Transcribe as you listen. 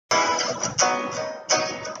Hello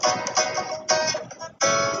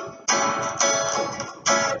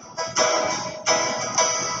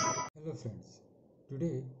friends,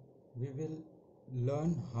 today we will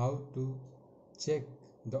learn how to check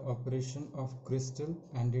the operation of crystal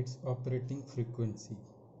and its operating frequency.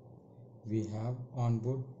 We have on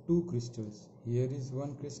board two crystals. Here is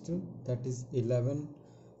one crystal that is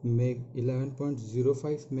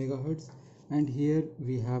 11.05 megahertz, and here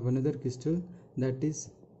we have another crystal that is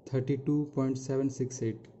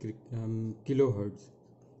 32.768 kilohertz.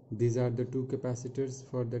 These are the two capacitors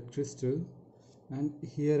for that crystal, and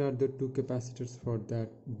here are the two capacitors for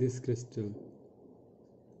this crystal.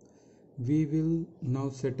 We will now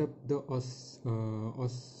set up the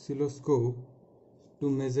oscilloscope to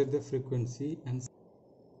measure the frequency, and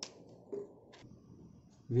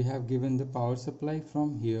we have given the power supply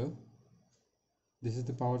from here. This is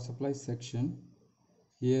the power supply section.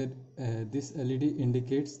 Here this LED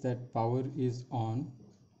indicates that power is on,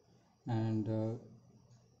 and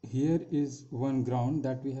here is one ground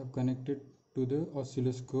that we have connected to the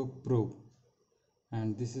oscilloscope probe,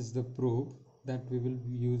 and this is the probe that we will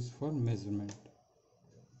use for measurement.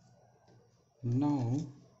 Now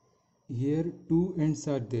here two ends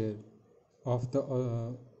are there of the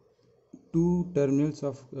two terminals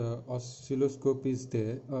of oscilloscope is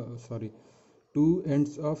there, two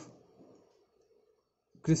ends of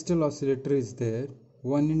crystal oscillator is there.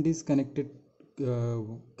 One end is connected,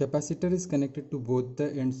 capacitor is connected to both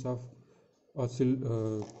the ends of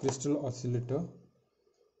crystal oscillator.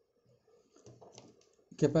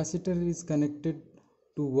 Capacitor is connected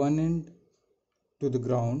to one end to the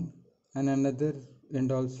ground, and another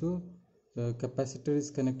end also capacitor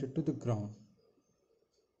is connected to the ground.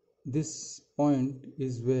 This point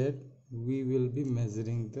is where we will be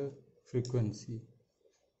measuring the frequency.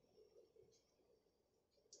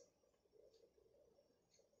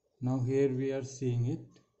 Now here we are seeing it,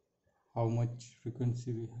 how much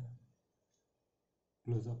frequency we have.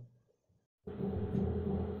 Close up.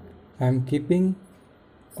 I am keeping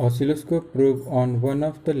oscilloscope probe on one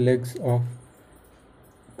of the legs of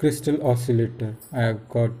crystal oscillator. I have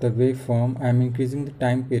got the waveform. I am increasing the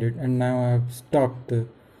time period, and now I have stopped to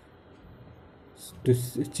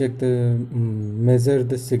check the measure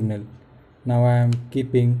the signal. Now I am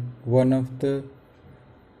keeping one of the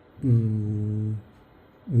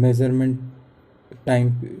measurement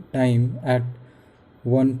time at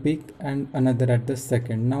one peak and another at the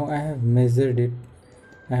second. Now I have measured it,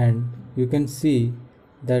 and you can see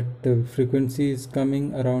that the frequency is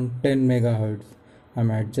coming around 10 megahertz. I'm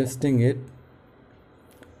adjusting it,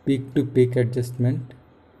 peak to peak adjustment,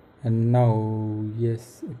 and now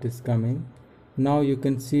yes, it is coming. Now you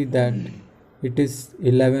can see that it is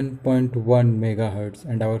 11.1 megahertz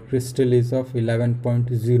and our crystal is of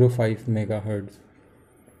 11.05 megahertz.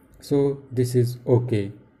 So this is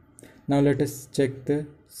okay. Now let us check the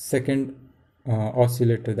second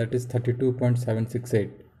oscillator, that is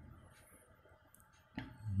 32.768.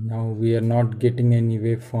 Now we are not getting any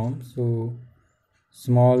waveform, so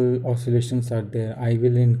small oscillations are there. I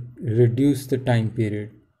will reduce the time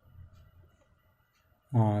period.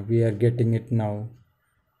 We are getting it now.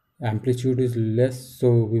 Amplitude is less,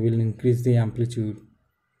 so we will increase the amplitude.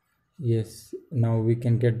 Yes, now we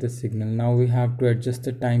can get the signal. Now we have to adjust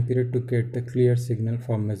the time period to get the clear signal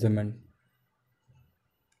for measurement.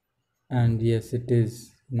 And yes, it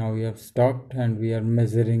is. Now we have stopped and we are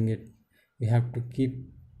measuring it. We have to keep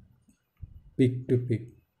peak to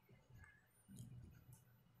peak.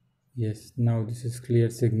 Yes, now this is clear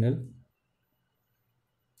signal.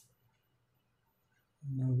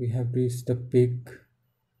 Now we have reached the peak.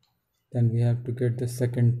 Then we have to get the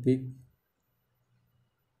second peak.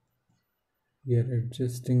 We are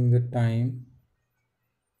adjusting the time.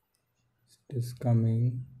 It is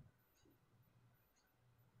coming.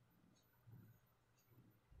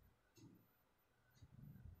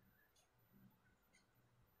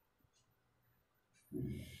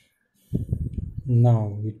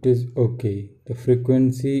 Now it is okay. The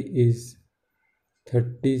frequency is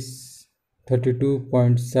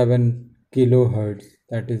 32.7 kilohertz.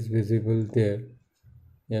 That is visible there.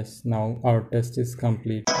 Yes, now our test is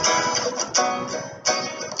complete.